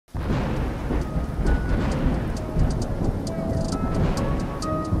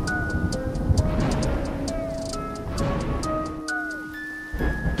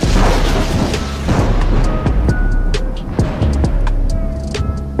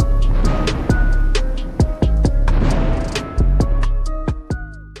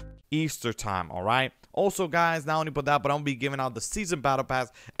Easter time. All right. Also, guys, not only but that, but I'm gonna be giving out the season battle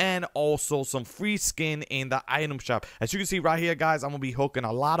pass and also some free skin in the item shop. As you can see right here, guys, I'm gonna be hooking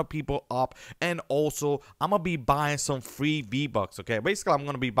a lot of people up, and also I'm gonna be buying some free V-Bucks. Okay, basically I'm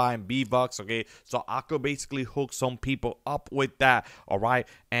gonna be buying V-Bucks. Okay, so I could basically hook some people up with that. All right,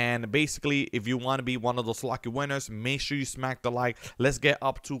 and basically if you want to be one of those lucky winners, make sure you smack the like. Let's get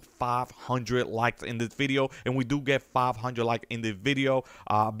up to 500 likes in this video, and we do get 500 likes in the video.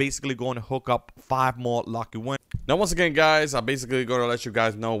 Basically going to hook up 5 more lucky winners. Now, once again, guys, I'm basically going to let you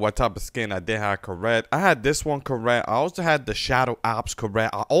guys know what type of skin I did have correct. I had this one correct. I also had the Shadow Ops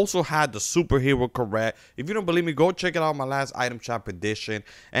correct. I also had the Superhero correct. If you don't believe me, go check it out, my last item shop edition.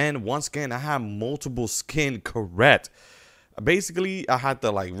 And once again, I have multiple skin correct. Basically, I had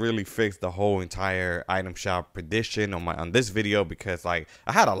to like really fix the whole entire item shop prediction on this video, because like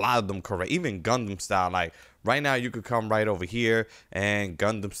I had a lot of them correct, even Gundam style. Like right now, you could come right over here and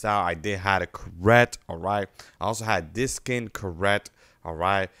Gundam style, I did had it correct. All right, I also had this skin correct. All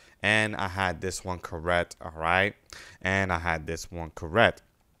right, and I had this one correct. All right, and I had this one correct.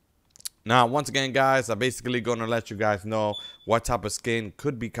 Now, once again, guys, I'm basically going to let you guys know what type of skin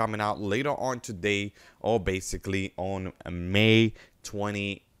could be coming out later on today, or basically on May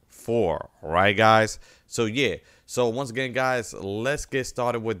 24. All right, guys. So, yeah. So, once again, guys, let's get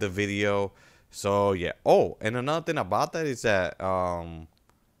started with the video. So, yeah. Oh, and another thing about that is that,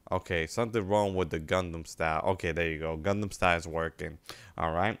 okay, something wrong with the Gundam style. Okay, there you go. Gundam style is working.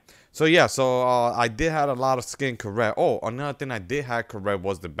 All right. So, yeah. So, I did have a lot of skin correct. Oh, another thing I did have correct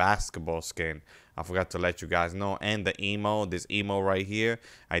was the basketball skin. I forgot to let you guys know. And the emo, this emo right here,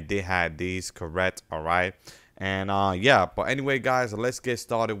 I did have these correct. All right. And, yeah. But anyway, guys, let's get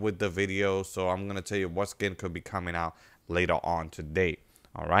started with the video. So, I'm going to tell you what skin could be coming out later on today.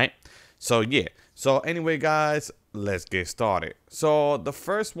 All right. So, yeah. So, anyway, guys, let's get started. So the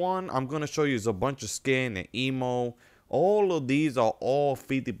first one I'm gonna show you is a bunch of skin and emo. All of these are all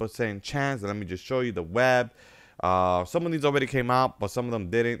 50% chance. Let me just show you the web. Some of these already came out, but some of them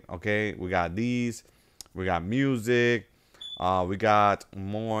didn't. Okay, we got these, we got music, we got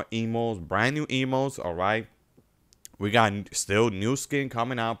more emos, brand new emos. All right, we got still new skin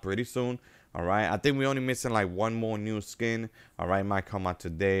coming out pretty soon. All right, I think we only missing like one more new skin. All right, might come out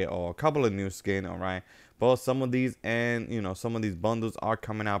today, or a couple of new skin. All right, but some of these, and you know, some of these bundles are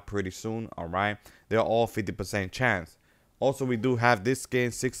coming out pretty soon. All right, they're all 50% chance. Also, we do have this skin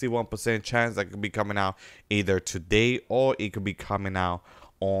 61% chance that could be coming out either today, or it could be coming out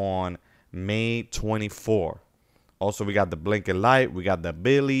on May 24. Also, we got the Blinking Light. We got the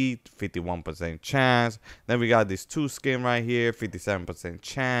Billy, 51% chance. Then we got this 2 skin right here, 57%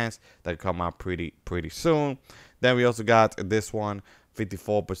 chance that come out pretty soon. Then we also got this one,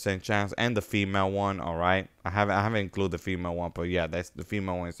 54% chance, and the female one. All right, I haven't included the female one, but yeah, that's the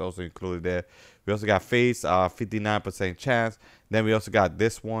female one is also included there. We also got face, 59% chance. Then we also got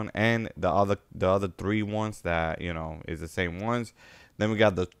this one and the other 3 ones that, you know, is the same ones. Then we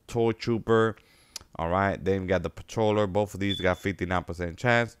got the Toy Trooper. All right, then we got the Patroller. Both of these got 59%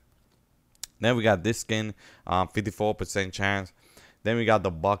 chance. Then we got this skin, 54% chance. Then we got the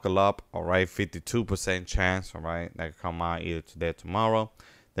Buckle Up. All right, 52% chance. All right, that could come out either today or tomorrow.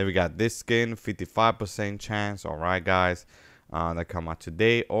 Then we got this skin, 55% chance. All right, guys, that come out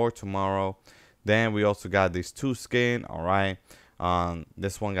today or tomorrow. Then we also got these 2 skin. All right.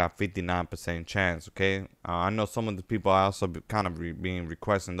 This one got 59% chance. Okay, I know some of the people are also kind of being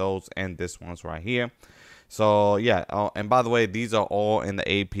requesting those, and this one's right here. So yeah, and by the way, these are all in the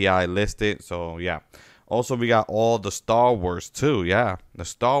API listed. So yeah, also we got all the Star Wars too. Yeah, the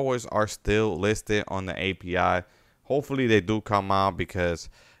Star Wars are still listed on the API. Hopefully they do come out, because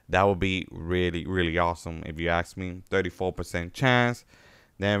that would be really awesome if you ask me. 34% chance.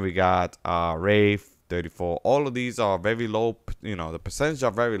 Then we got Wraith, 34. All of these are very low. You know, the percentage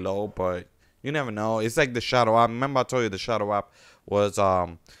are very low, but you never know. It's like the Shadow App. Remember I told you the Shadow App was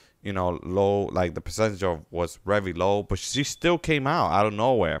you know, low, like the percentage of was very low, but she still came out of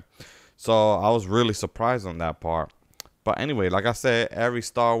nowhere. So I was really surprised on that part. But anyway, like I said, every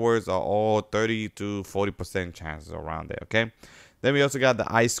Star Wars are all 30 to 40% chances around there. Okay. Then we also got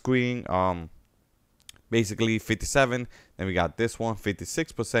the Ice Queen, basically 57. Then we got this one,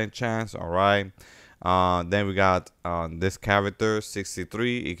 56% chance. All right. Then we got this character,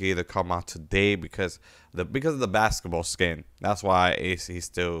 63. It can either come out today because of the basketball skin. That's why he's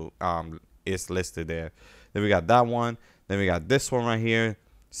still is listed there. Then we got that one. Then we got this one right here,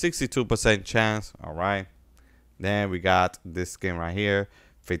 62% chance. All right. Then we got this skin right here,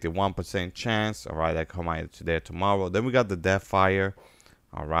 51% chance. All right, that come out today or tomorrow. Then we got the Deathfire.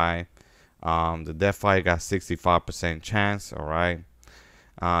 All right. The Deathfire got 65% chance. All right.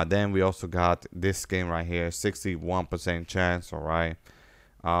 Then we also got this skin right here, 61% chance. All right.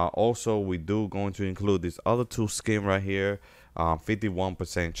 Also, we do going to include this other two skin right here,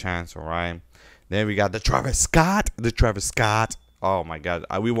 51% chance. All right. Then we got the Travis Scott. Oh my God,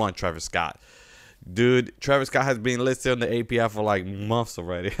 we want Travis Scott. Dude, Travis Scott has been listed on the API for like months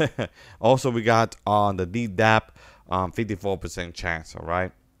already. Also, we got on the DDAP, 54% chance. All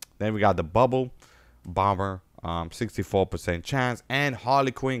right. Then we got the Bubble Bomber, 64% chance, and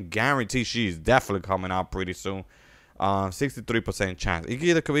Harley Quinn guarantee she's definitely coming out pretty soon. 63% chance.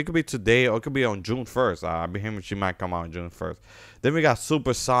 It could be today or it could be on June 1st. I believe she might come out on June 1st. Then we got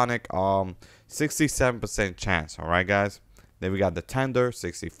Supersonic, 67% chance. All right, guys. Then we got the Tender,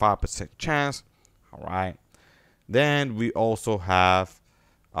 65% chance. All right. Then we also have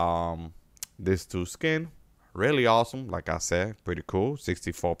this two skin, really awesome. Like I said, pretty cool.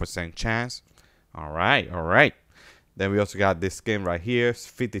 64% chance. All right. Then we also got this skin right here,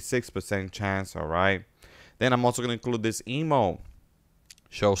 56% chance. All right. Then I'm also gonna include this emo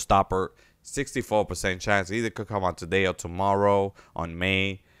Showstopper, 64% chance. It either could come out today or tomorrow on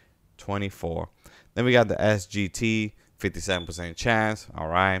May 24. Then we got the SGT, 57% chance. All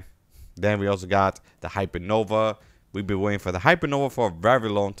right. Then we also got the Hypernova. We've been waiting for the Hypernova for a very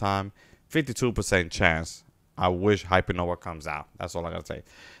long time. 52% chance. I wish Hypernova comes out. That's all I gotta say.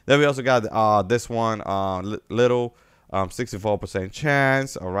 Then we also got this one, Little, 64%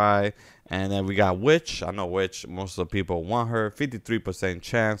 chance. All right. And then we got Witch. I know Witch. Most of the people want her. 53%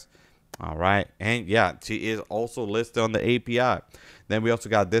 chance. All right. And yeah, she is also listed on the API. Then we also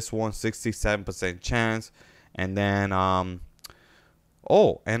got this one, 67% chance. And then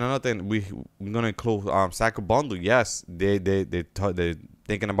oh, and another thing, we're gonna include Psycho Bundle. Yes, they're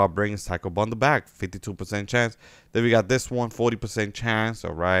thinking about bringing Psycho Bundle back. 52% chance. Then we got this one, 40% chance.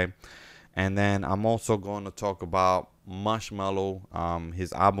 All right. And then I'm also going to talk about Marshmallow.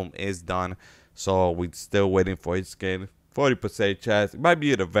 His album is done, so we're still waiting for his skin. 40% chance. It might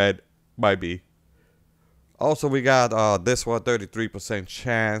be an event. Might be. Also, we got this one, 33%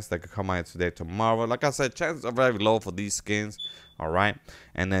 chance that could come out today, tomorrow. Like I said, chances are very low for these skins. All right.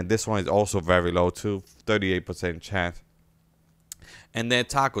 And then this one is also very low too, 38% chance. And then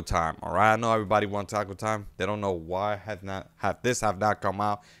Taco Time. All right. I know everybody wants Taco Time. They don't know why have not come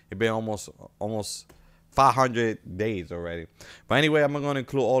out. It's been almost 500 days already. But anyway, I'm going to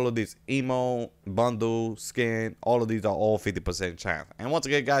include all of these emo, bundle, skin. All of these are all 50% chance. And once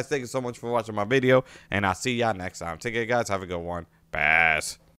again, guys, thank you so much for watching my video. And I'll see y'all next time. Take care, guys. Have a good one.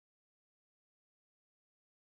 Pass.